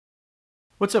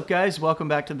What's up guys, welcome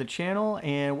back to the channel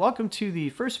and welcome to the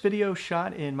first video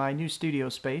shot in my new studio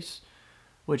space,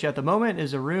 which at the moment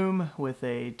is a room with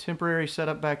a temporary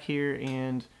setup back here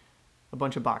and a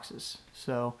bunch of boxes.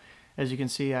 So as you can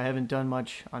see, I haven't done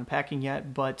much unpacking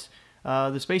yet, but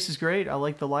the space is great. I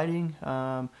like the lighting.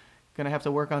 Gonna have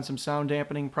to work on some sound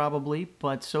dampening probably,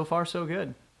 but so far so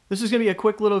good. This is going to be a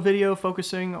quick little video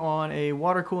focusing on a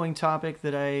water cooling topic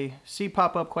that I see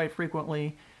pop up quite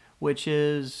frequently, which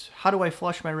is how do I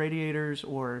flush my radiators,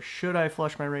 or should I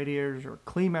flush my radiators, or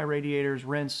clean my radiators,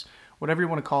 rinse, whatever you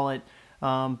want to call it.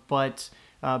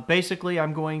 Basically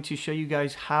I'm going to show you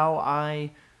guys how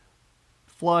I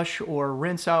flush or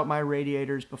rinse out my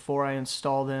radiators before I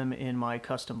install them in my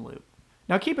custom loop.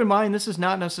 Now keep in mind, this is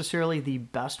not necessarily the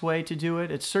best way to do it.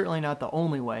 It's certainly not the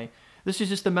only way. This is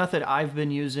just the method I've been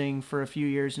using for a few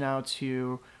years now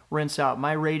to rinse out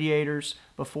my radiators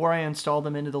before I install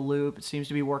them into the loop. It seems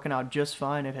to be working out just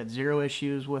fine. I've had zero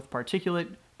issues with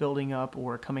particulate building up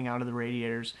or coming out of the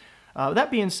radiators. That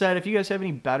being said, if you guys have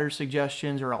any better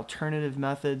suggestions or alternative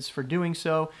methods for doing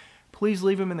so, please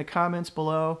leave them in the comments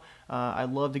below.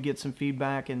 I'd love to get some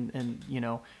feedback, and you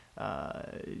know,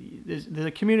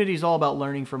 the community is all about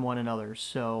learning from one another,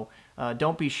 so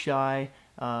don't be shy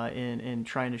in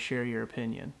trying to share your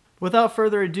opinion. Without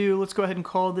further ado, let's go ahead and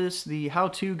call this the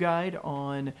how-to guide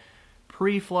on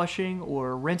pre-flushing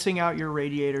or rinsing out your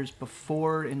radiators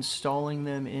before installing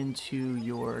them into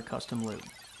your custom loop.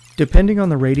 Depending on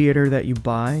the radiator that you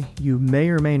buy, you may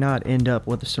or may not end up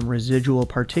with some residual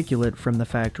particulate from the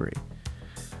factory.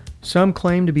 Some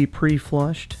claim to be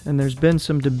pre-flushed, and there's been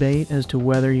some debate as to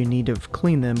whether you need to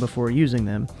clean them before using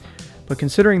them, but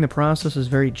considering the process is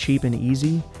very cheap and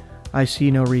easy, I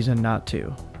see no reason not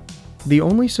to. The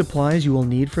only supplies you will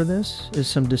need for this is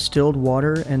some distilled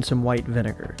water and some white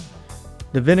vinegar.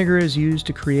 The vinegar is used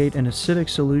to create an acidic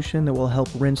solution that will help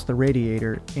rinse the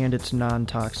radiator, and it's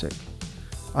non-toxic.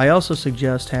 I also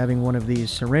suggest having one of these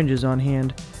syringes on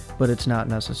hand, but it's not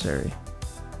necessary.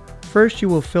 First, you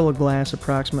will fill a glass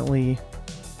approximately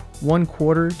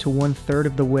 1/4 to 1/3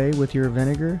 of the way with your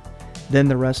vinegar, then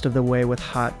the rest of the way with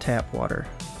hot tap water.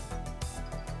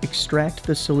 Extract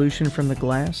the solution from the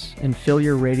glass and fill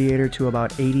your radiator to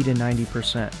about 80 to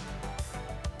 90%.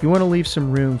 You want to leave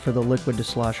some room for the liquid to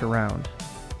slosh around.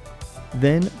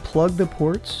 Then plug the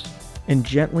ports and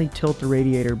gently tilt the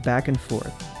radiator back and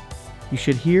forth. You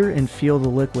should hear and feel the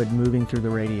liquid moving through the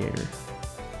radiator.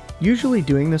 Usually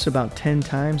doing this about 10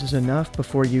 times is enough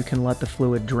before you can let the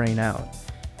fluid drain out.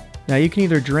 Now you can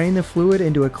either drain the fluid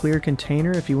into a clear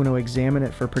container if you want to examine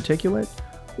it for particulate,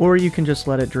 or you can just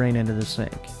let it drain into the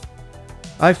sink.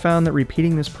 I've found that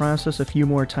repeating this process a few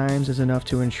more times is enough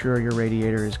to ensure your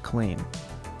radiator is clean.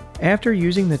 After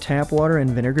using the tap water and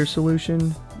vinegar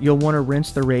solution, you'll want to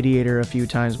rinse the radiator a few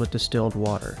times with distilled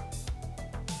water.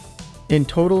 In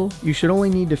total, you should only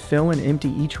need to fill and empty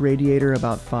each radiator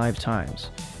about 5 times.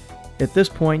 At this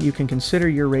point, you can consider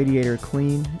your radiator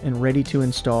clean and ready to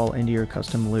install into your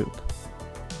custom loop.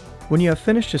 When you have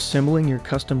finished assembling your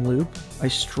custom loop, I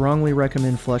strongly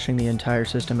recommend flushing the entire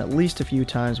system at least a few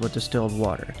times with distilled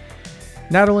water.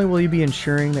 Not only will you be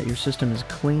ensuring that your system is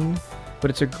clean,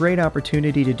 but it's a great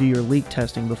opportunity to do your leak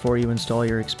testing before you install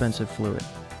your expensive fluid.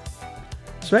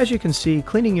 So as you can see,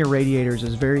 cleaning your radiators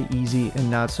is very easy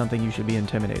and not something you should be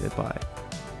intimidated by.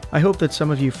 I hope that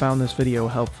some of you found this video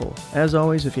helpful. As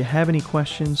always, if you have any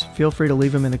questions, feel free to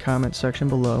leave them in the comments section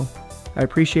below. I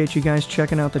appreciate you guys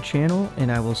checking out the channel, and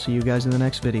I will see you guys in the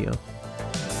next video.